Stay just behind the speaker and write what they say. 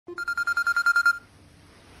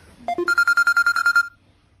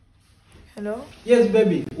Hello? Yes,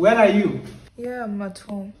 baby. Where are you? Yeah, I'm at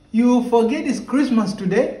home. You forget it's Christmas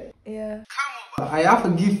today? Yeah. Come over. I have a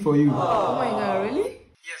gift for you. Oh my god, really?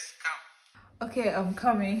 Yes, come. Okay, I'm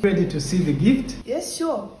coming. Ready to see the gift? Yes,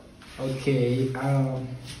 sure. Okay, Wow.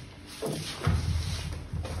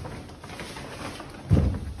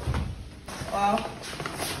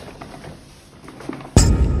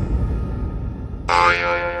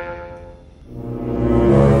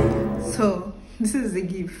 So, this is the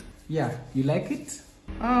gift. yeah, you like it?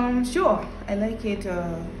 Sure. I like it.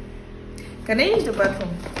 Can I use the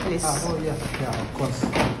bathroom, please? Oh yeah, of course.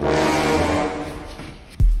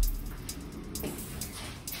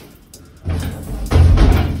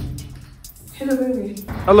 Hello, baby.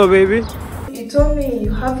 Hello, baby. You told me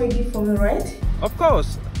you have a gift for me, right? Of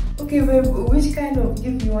course. Okay, babe, which kind of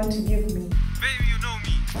gift you want to give me? Baby, you know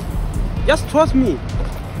me. Just trust me.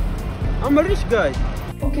 I'm a rich guy.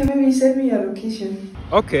 Okay, baby, send me your location.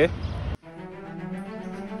 Okay.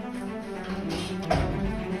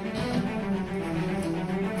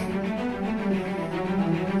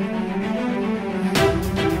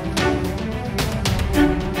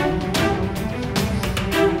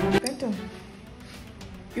 Penton,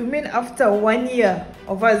 you mean after 1 year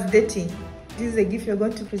of us dating, this is a gift you're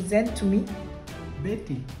going to present to me?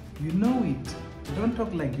 Betty, you know it. Don't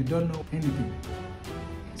talk like you don't know anything.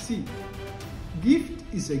 See, gift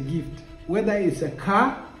is a gift. Whether it's a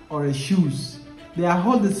car or a shoes, they are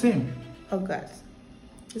all the same. Oh God,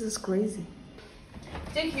 this is crazy.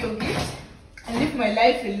 Take your gift and leave my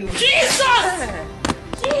life alone. Jesus!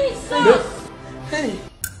 Jesus! Hey.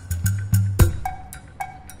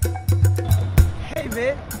 Hey,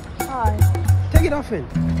 babe. Hi. Take it off in.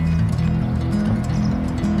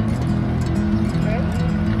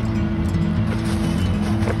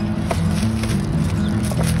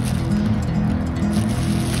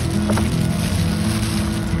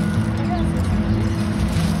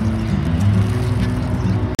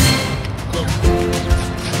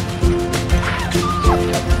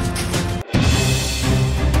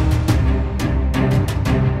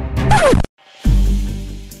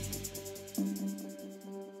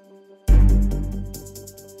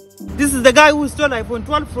 This is the guy who stole iPhone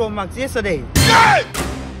 12 Pro Max yesterday.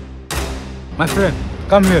 My friend,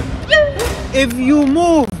 come here. If you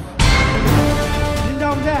move, kneel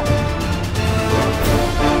down there.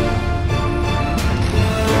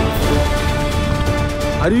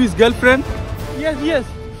 Are you his girlfriend? Yes.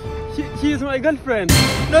 She is my girlfriend.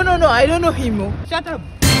 No, I don't know him. Oh. Shut up.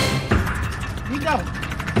 Kneel down.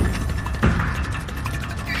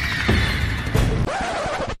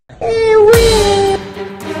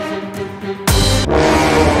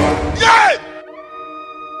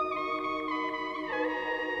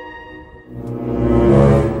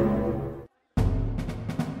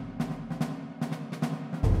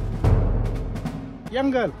 Young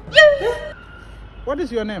girl. What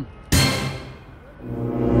is your name?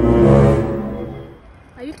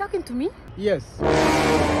 Are you talking to me? Yes.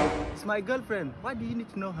 It's my girlfriend. Why do you need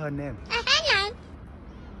to know her name?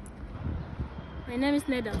 My name is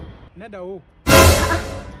Neda. Neda who?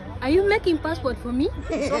 Are you making passport for me?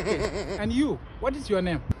 It's okay. And you? What is your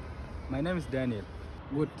name? My name is Daniel.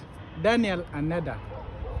 Good. Daniel and Neda.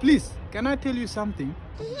 Please, can I tell you something?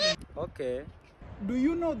 Okay. Do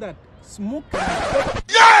you know that smoking...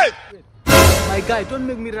 My guy, don't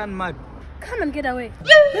make me run mad. Come and get away.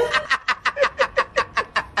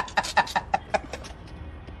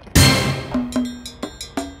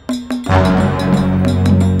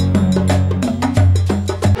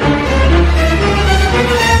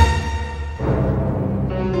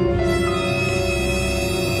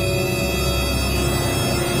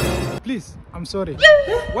 Please, I'm sorry.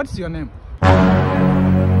 What's your name?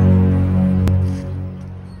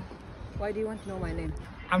 Why do you want to know my name?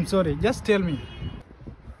 I'm sorry, just tell me.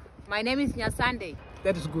 My name is Nyasande.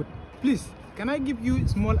 That is good. Please, can I give you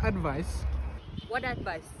small advice? What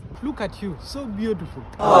advice? Look at you, so beautiful.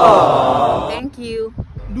 Thank you.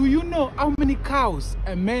 Do you know how many cows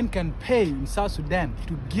a man can pay in South Sudan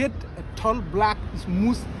to get a tall, black,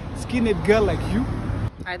 smooth, skinned girl like you?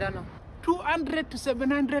 I don't know. 200 to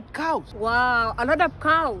 700 cows. Wow, a lot of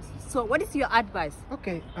cows. So what is your advice?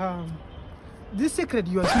 Okay, this secret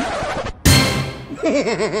yours.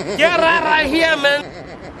 Get right here, man.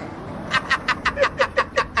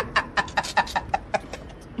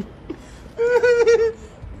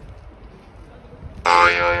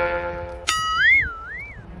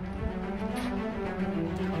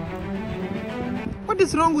 What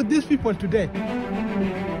is wrong with these people today?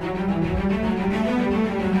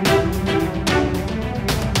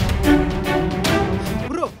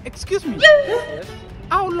 Excuse me. Yes.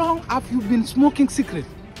 How long have you been smoking cigarette?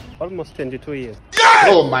 Almost 22 years. Yes!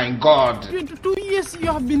 Oh my God! 22 years you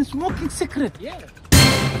have been smoking cigarette? Yeah.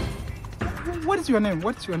 What is your name?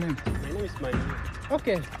 What's your name? My name is Manu.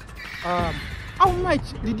 Okay. How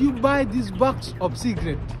much did you buy this box of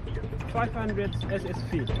cigarette? 500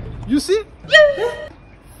 SSP. You see?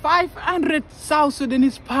 500 South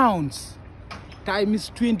Sudanese pounds. Time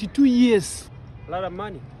is 22 years. A lot of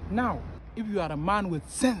money. Now, if you are a man with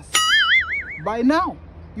sense, by now,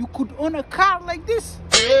 you could own a car like this.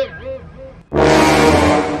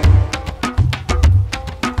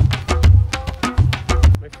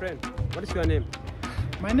 My friend, what is your name?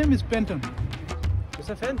 My name is Penton.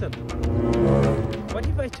 Mr. Fenton. What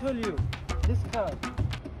if I told you this car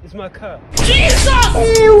is my car? Jesus!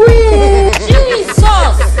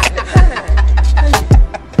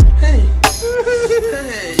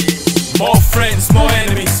 More friends, more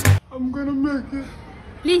enemies. I'm gonna make it.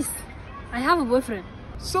 Please, I have a boyfriend.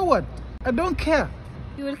 So what? I don't care.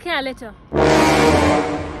 You will care later.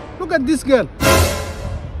 Look at this girl.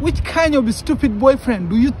 Which kind of stupid boyfriend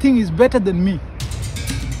do you think is better than me?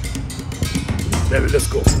 Baby, let's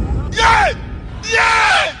go. Yeah!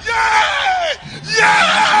 Yeah! Yeah!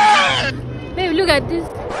 Yeah! Baby, look at this.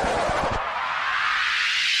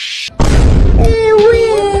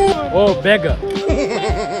 Oh, beggar.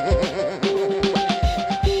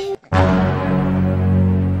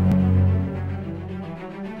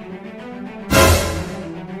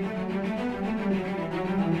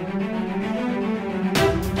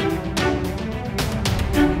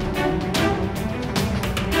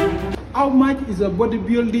 How much is a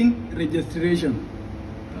bodybuilding registration?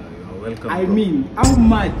 You're welcome. I mean, how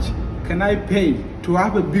much can I pay to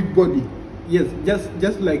have a big body? Yes,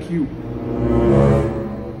 just like you.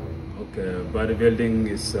 Okay, bodybuilding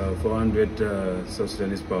is 400 South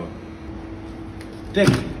Sudanese pound.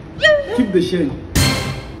 Take, keep the change.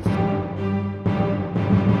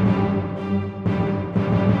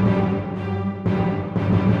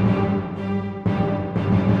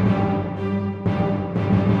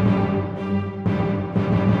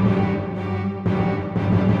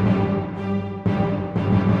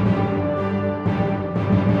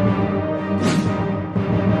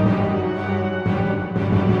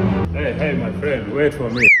 Hey, my friend, wait for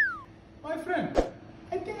me. My friend,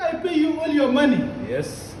 I think I pay you all your money.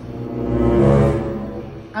 Yes?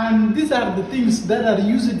 And these are the things that are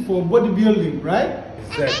used for bodybuilding, right?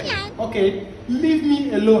 Exactly. Okay, leave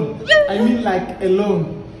me alone. I mean like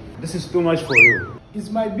alone. This is too much for you.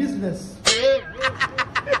 It's my business.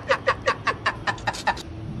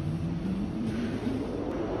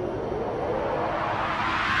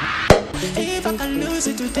 If I can lose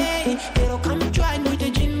it today, it'll come and try with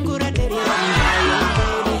the gin good at it.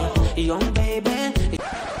 Young baby.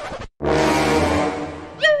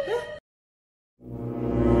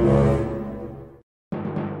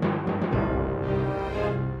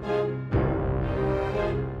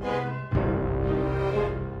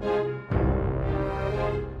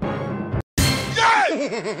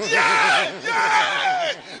 Yeah!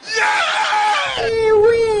 Yeah! Yeah!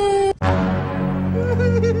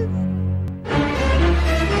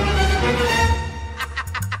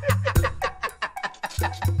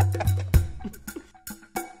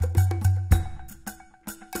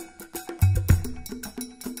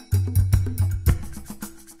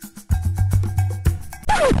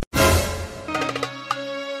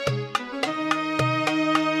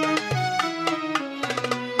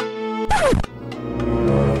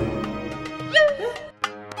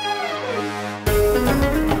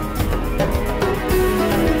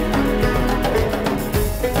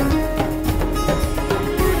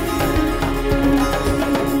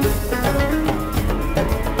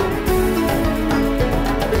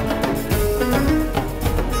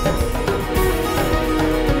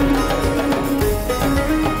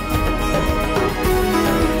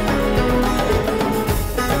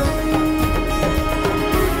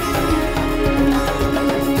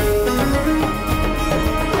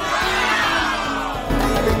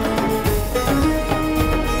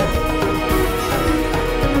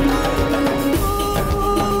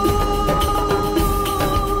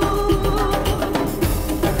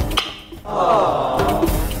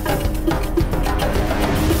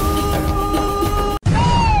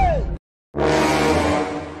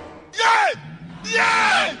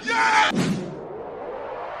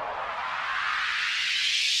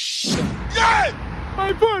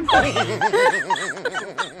 My phone!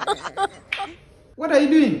 What are you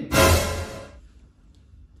doing?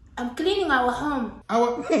 I'm cleaning our home.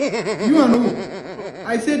 You and who?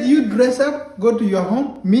 I said you dress up, go to your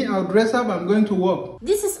home. Me, I'll dress up, I'm going to work.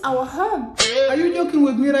 This is our home. Are you joking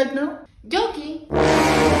with me right now? Joking?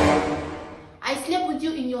 I slept with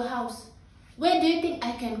with you in your house. Where do you think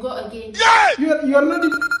I can go again? You're not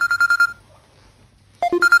even...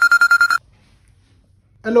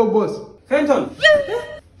 Hello, boss. Penton!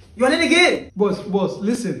 You're late again! Boss,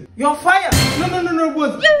 listen. You're fired! No,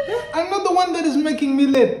 boss. I'm not the one that is making me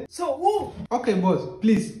late. So who? Okay, boss,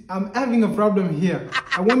 please. I'm having a problem here.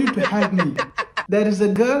 I want you to help me. There is a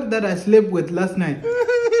girl that I slept with last night.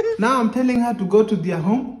 Now I'm telling her to go to their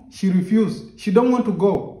home. She refused. She don't want to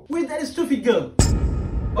go. Wait, that stupid girl.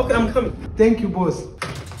 Okay, I'm coming. Thank you, boss.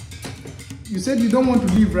 You said you don't want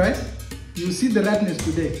to leave, right? You'll see the ratness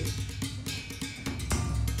today.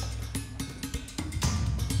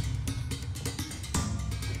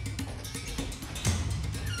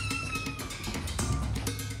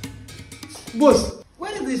 Boss,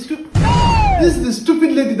 Where is this stupid... this is the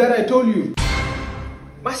stupid lady that I told you.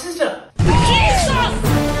 My sister! Jesus!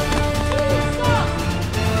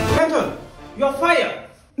 Penton, you're fired!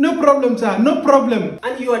 No problem, sir. No problem.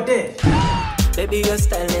 And you are dead. Baby, your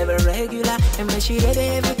style never regular. And when she ready,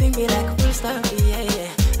 everything be like full stop. Yeah.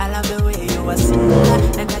 I love the way you are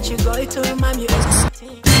singing. And that you go to remind me of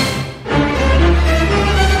something.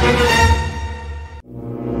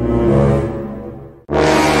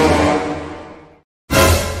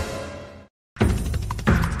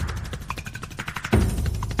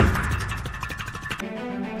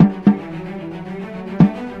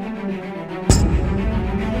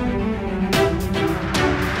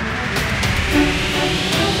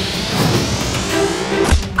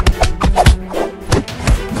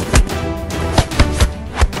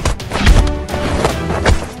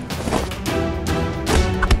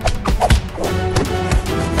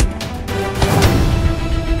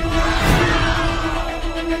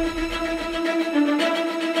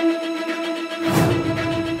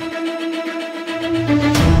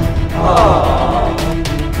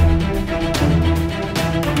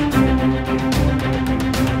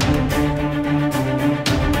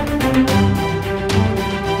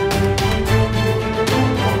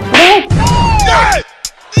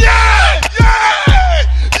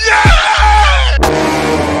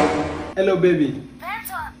 Hello, baby.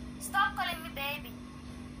 Penton, stop calling me baby.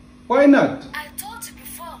 Why not? I told you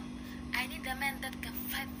before, I need a man that can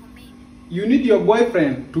fight for me. You need your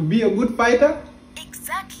boyfriend to be a good fighter?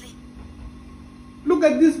 Exactly. Look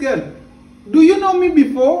at this girl. Do you know me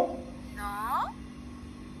before? No?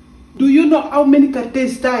 Do you know how many karate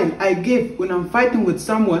style I gave when I'm fighting with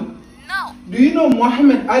someone? No. Do you know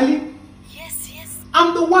Muhammad Ali? Yes.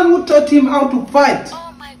 I'm the one who taught him how to fight.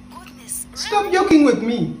 Oh my goodness. Stop joking with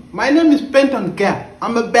me. My name is Penton Keah.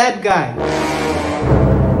 I'm a bad guy.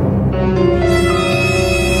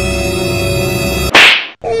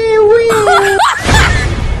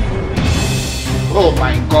 Oh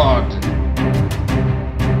my God.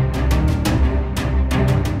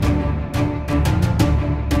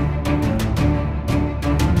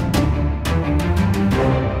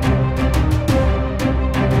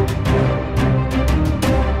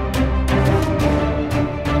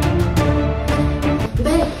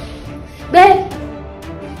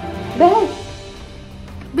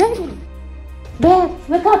 Babe,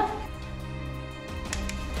 wake up.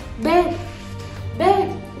 Babe,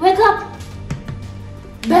 wake up.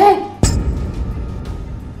 Babe.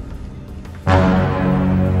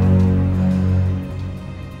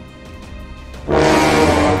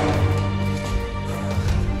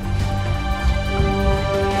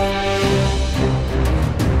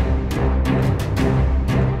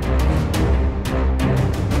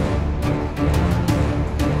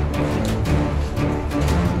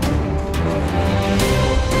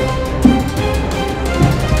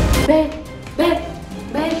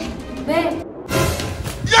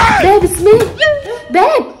 Babe, it's me.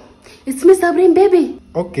 Babe, it's me, Sabrine, baby.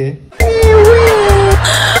 Okay.